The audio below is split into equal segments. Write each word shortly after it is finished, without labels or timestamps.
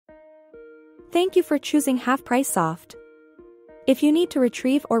Thank you for choosing Halfpricesoft. If you need to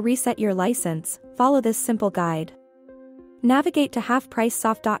retrieve or reset your license, follow this simple guide. Navigate to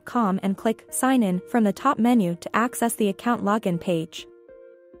halfpricesoft.com and click Sign In from the top menu to access the account login page.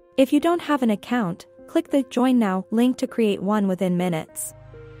 If you don't have an account, click the Join Now link to create one within minutes.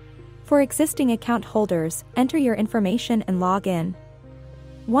 For existing account holders, enter your information and log in.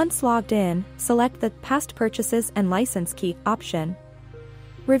 Once logged in, select the Past Purchases and License Key option.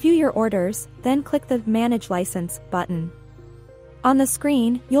 Review your orders, then click the Manage License button. On the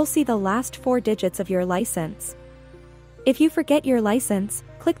screen, you'll see the last 4 digits of your license. If you forget your license,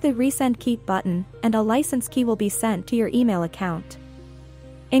 click the Resend Key button, and a license key will be sent to your email account.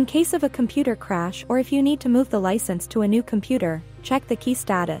 In case of a computer crash or if you need to move the license to a new computer, check the key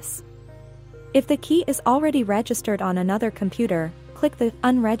status. If the key is already registered on another computer, click the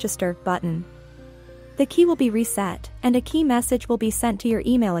Unregister button. The key will be reset, and a key message will be sent to your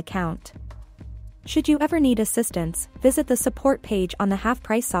email account. Should you ever need assistance, visit the support page on the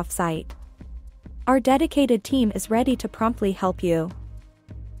Halfpricesoft site. Our dedicated team is ready to promptly help you.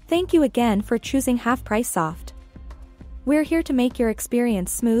 Thank you again for choosing Halfpricesoft. We're here to make your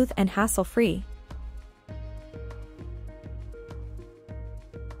experience smooth and hassle-free.